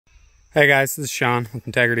Hey guys, this is Sean with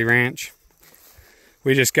Integrity Ranch.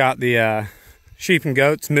 We just got the sheep and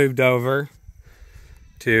goats moved over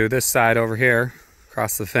to this side over here,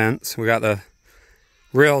 across the fence. We got the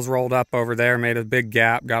rails rolled up over there, made a big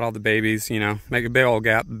gap, got all the babies, make a big old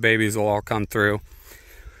gap, the babies will all come through.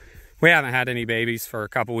 We haven't had any babies for a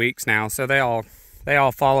couple weeks now, so they all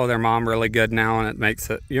follow their mom really good now, and it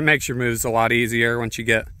makes your moves a lot easier once you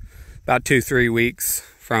get about 2-3 weeks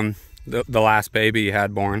from the last baby you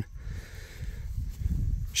had born.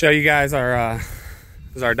 Show you guys our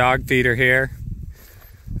dog feeder here.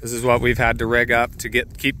 This is what we've had to rig up to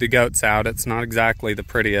keep the goats out. It's not exactly the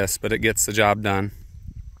prettiest, but it gets the job done.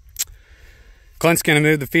 Clint's gonna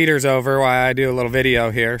move the feeders over while I do a little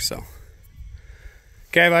video here, so.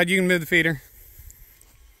 Okay, bud, you can move the feeder.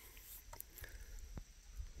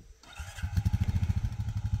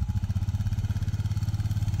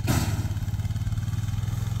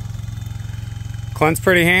 Clint's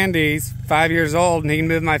pretty handy. He's 5 years old and he can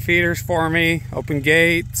move my feeders for me, open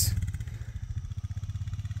gates,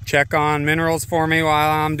 check on minerals for me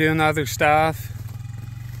while I'm doing the other stuff.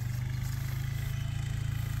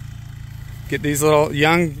 Get these little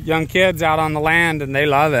young kids out on the land and they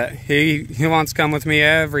love it. He wants to come with me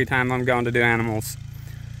every time I'm going to do animals.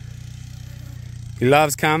 He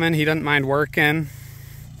loves coming, he doesn't mind working.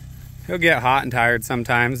 He'll get hot and tired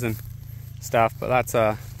sometimes and stuff, but that's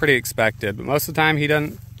pretty expected. But most of the time he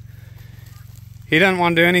doesn't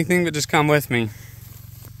want to do anything but just come with me.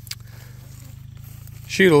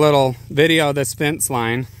 Shoot a little video of this fence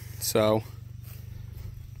line, so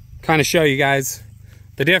kind of show you guys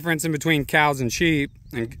the difference in between cows and sheep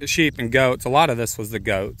and goats. A lot of this was the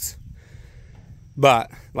goats, but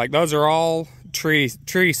like those are all tree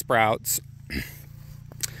sprouts.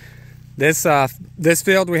 This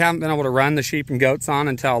field we haven't been able to run the sheep and goats on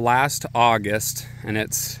until last August, and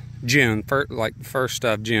it's June, like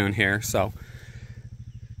 1st of June here. So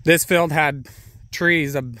this field had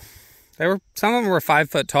trees. Some of them were 5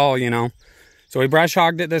 foot tall, So we brush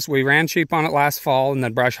hogged it we ran sheep on it last fall, and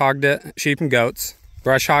then brush hogged it, sheep and goats.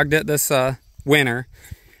 Brush hogged it this winter,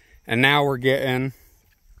 and now we're gonna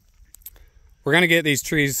get these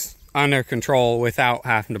trees under control without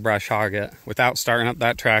having to brush hog it, without starting up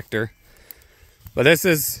that tractor. But this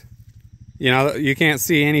is, you can't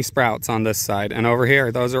see any sprouts on this side. And over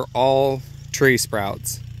here, those are all tree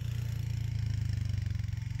sprouts.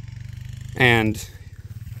 And,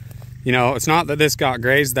 it's not that this got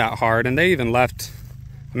grazed that hard. And they even left,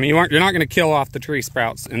 you're not going to kill off the tree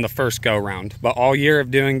sprouts in the first go round. But all year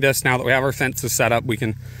of doing this, now that we have our fences set up, we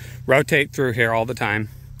can rotate through here all the time.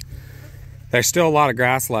 There's still a lot of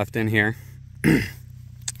grass left in here.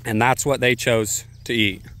 And that's what they chose to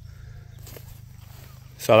eat.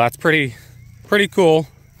 So that's pretty cool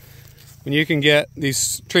when you can get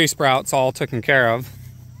these tree sprouts all taken care of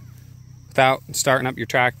without starting up your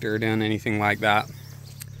tractor or doing anything like that.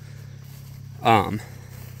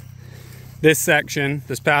 This section,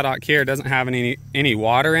 this paddock here, doesn't have any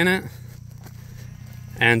water in it.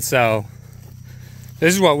 And so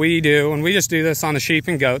this is what we do, and we just do this on the sheep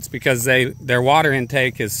and goats because their water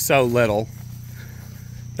intake is so little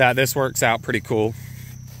that this works out pretty cool.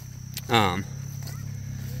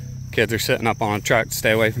 Kids are sitting up on a truck to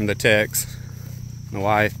stay away from the ticks. The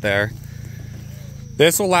wife there.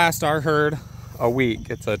 This will last our herd a week.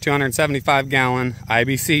 It's a 275 gallon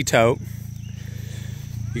IBC tote.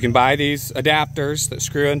 You can buy these adapters that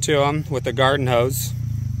screw into them with a garden hose,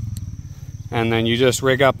 and then you just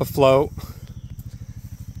rig up a float.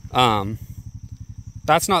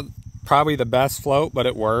 That's not probably the best float, but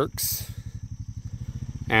it works.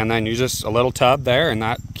 And then you just a little tub there, and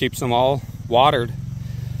that keeps them all watered.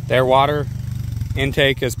 Their water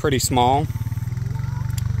intake is pretty small,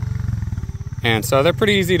 and so they're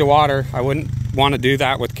pretty easy to water. I wouldn't want to do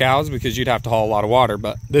that with cows because you'd have to haul a lot of water,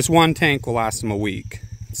 but this one tank will last them a week.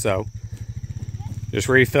 So just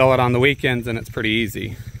refill it on the weekends and it's pretty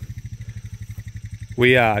easy.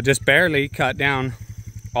 We just barely cut down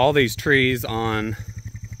all these trees on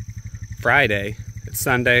Friday. It's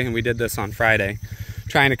Sunday and we did this on Friday,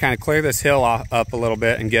 trying to kind of clear this hill up a little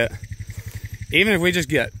bit and get, even if we just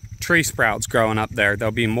get tree sprouts growing up there,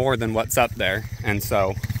 there'll be more than what's up there. And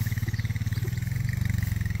so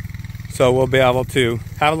we'll be able to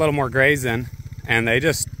have a little more grazing, and they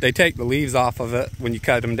take the leaves off of it when you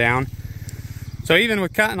cut them down. So even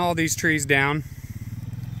with cutting all these trees down,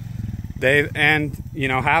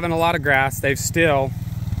 having a lot of grass, they've still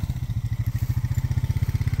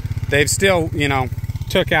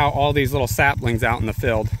took out all these little saplings out in the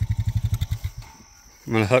field.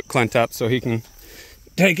 I'm gonna hook Clint up so he can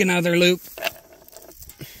take another loop.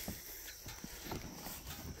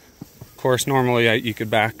 course, normally you could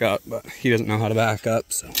back up, but he doesn't know how to back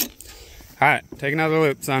up, so. All right, take another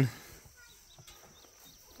loop, son.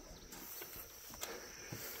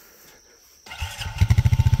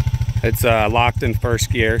 It's locked in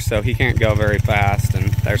first gear, so he can't go very fast, and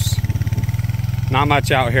there's not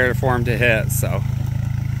much out here for him to hit, so.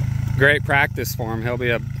 Great practice for him. He'll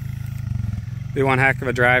be one heck of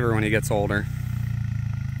a driver when he gets older.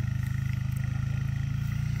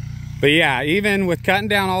 But yeah, even with cutting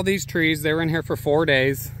down all these trees, they were in here for 4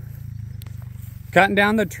 days. Cutting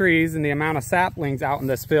down the trees and the amount of saplings out in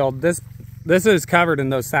this field, this is covered in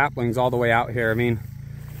those saplings all the way out here. I mean,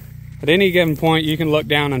 at any given point, you can look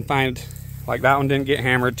down and find, like that one didn't get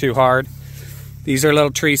hammered too hard. These are little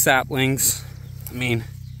tree saplings. I mean,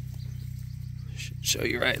 show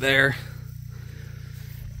you right there.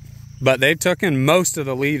 But they've taken most of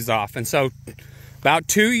the leaves off, and so about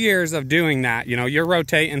 2 years of doing that, you know, you're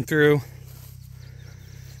rotating through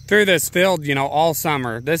this field, you know, all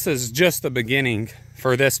summer. This is just the beginning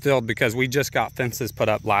for this field because we just got fences put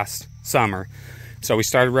up last summer. So we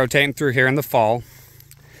started rotating through here in the fall,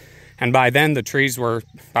 and by then the trees were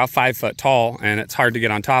about 5 foot tall, and it's hard to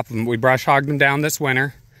get on top of them. We brush hogged them down this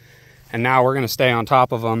winter, and now we're gonna stay on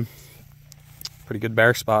top of them. Pretty good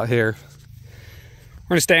bare spot here.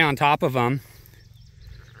 We're gonna stay on top of them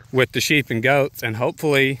with the sheep and goats and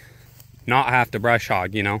hopefully not have to brush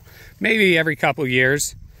hog, you know. Maybe every couple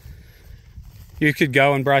years you could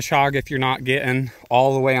go and brush hog if you're not getting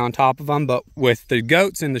all the way on top of them, but with the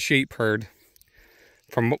goats and the sheep herd,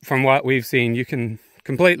 from what we've seen, you can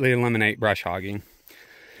completely eliminate brush hogging.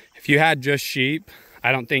 If you had just sheep,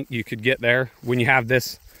 I don't think you could get there when you have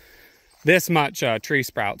this much tree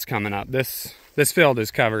sprouts coming up. This field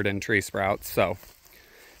is covered in tree sprouts, so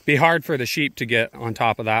be hard for the sheep to get on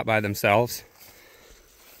top of that by themselves.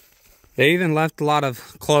 They even left a lot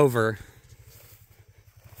of clover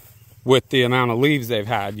with the amount of leaves they've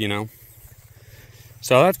had, you know.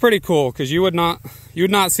 So that's pretty cool, because you would not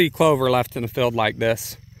see clover left in a field like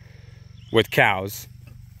this with cows.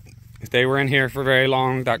 If they were in here for very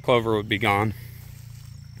long, that clover would be gone.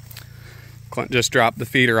 Clint just dropped the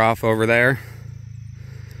feeder off over there.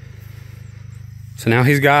 So now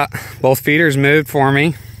he's got both feeders moved for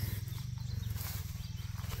me.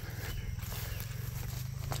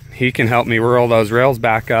 He can help me roll those rails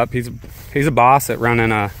back up. He's a boss at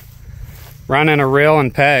running a reel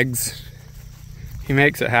and pegs. He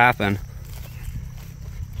makes it happen.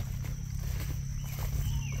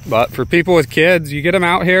 But for people with kids, you get them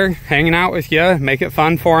out here hanging out with you, make it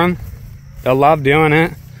fun for them. They'll love doing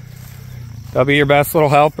it. They'll be your best little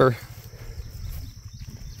helper.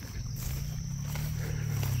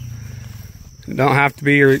 Don't have to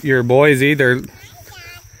be your boys either.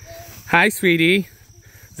 Hi, sweetie.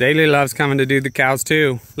 Zaylee loves coming to do the cows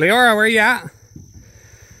too. Leora, where you at?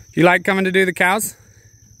 You like coming to do the cows?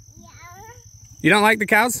 Yeah. You don't like the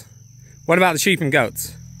cows? What about the sheep and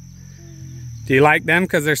goats? Do you like them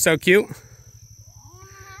because they're so cute?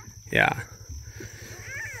 Yeah.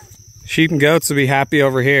 Sheep and goats will be happy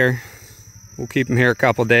over here. We'll keep them here a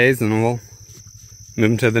couple days and we'll move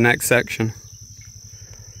them to the next section.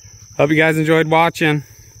 Hope you guys enjoyed watching.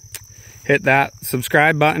 Hit that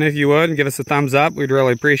subscribe button if you would and give us a thumbs up. We'd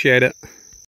really appreciate it.